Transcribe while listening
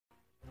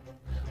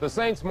The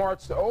Saints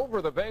marched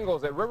over the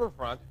Bengals at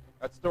Riverfront.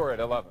 That story at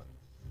 11.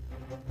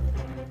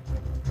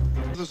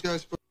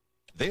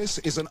 This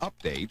is an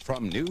update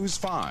from News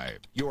 5,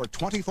 your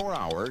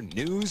 24-hour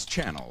news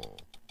channel.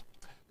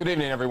 Good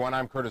evening, everyone.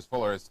 I'm Curtis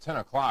Fuller. It's 10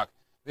 o'clock.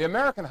 The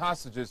American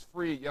hostages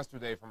freed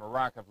yesterday from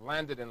Iraq have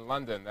landed in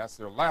London. That's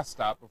their last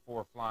stop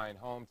before flying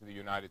home to the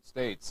United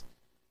States.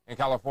 In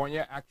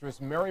California,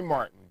 actress Mary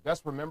Martin,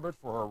 best remembered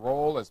for her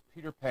role as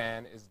Peter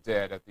Pan, is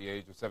dead at the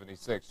age of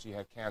 76. She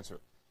had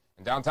cancer.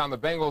 In downtown, the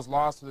Bengals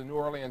lost to the New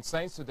Orleans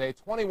Saints today,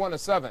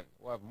 21-7.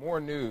 We'll have more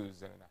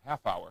news in a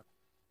half hour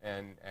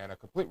and a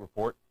complete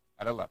report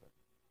at 11.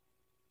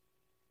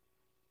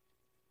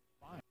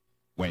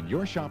 When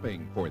you're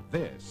shopping for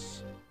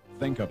this,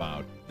 think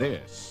about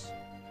this.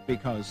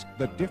 Because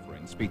the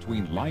difference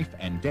between life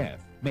and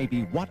death may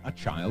be what a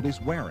child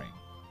is wearing.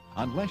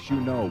 Unless you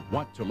know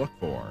what to look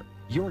for,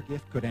 your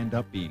gift could end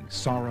up being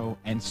sorrow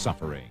and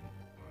suffering.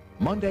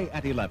 Monday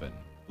at 11,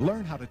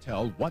 learn how to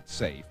tell what's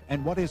safe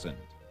and what isn't.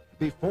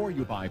 Before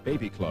you buy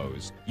baby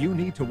clothes, you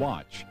need to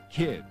watch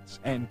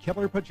Kids and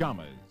Killer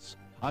Pajamas,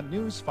 a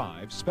News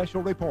 5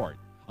 special report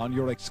on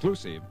your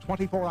exclusive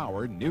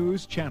 24-hour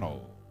news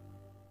channel.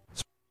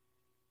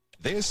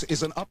 This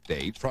is an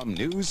update from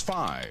News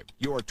 5,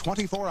 your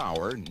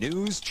 24-hour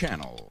news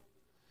channel.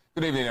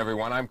 Good evening,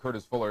 everyone. I'm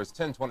Curtis Fuller. It's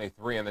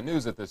 10:23 in the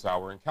news at this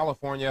hour. In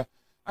California,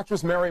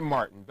 actress Mary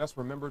Martin, best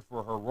remembered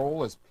for her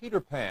role as Peter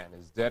Pan,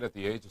 is dead at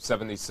the age of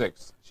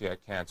 76. She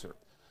had cancer.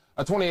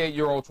 A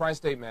 28-year-old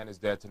tri-state man is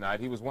dead tonight.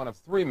 He was one of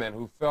 3 men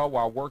who fell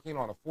while working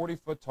on a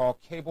 40-foot-tall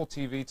cable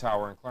TV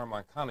tower in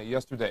Claremont County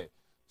yesterday.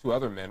 2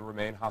 other men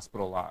remain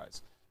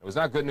hospitalized. It was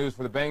not good news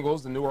for the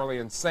Bengals. The New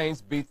Orleans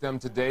Saints beat them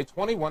today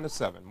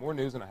 21-7. More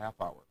news in a half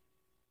hour.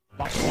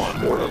 One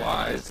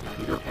mortalized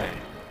Peter Pan.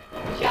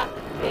 Just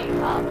think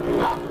of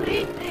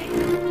lovely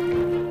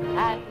things,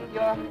 and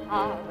your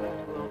heart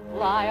will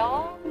fly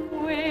on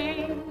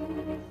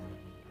wings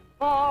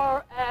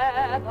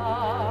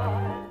forever.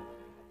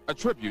 A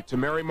tribute to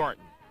Mary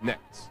Martin,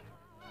 next.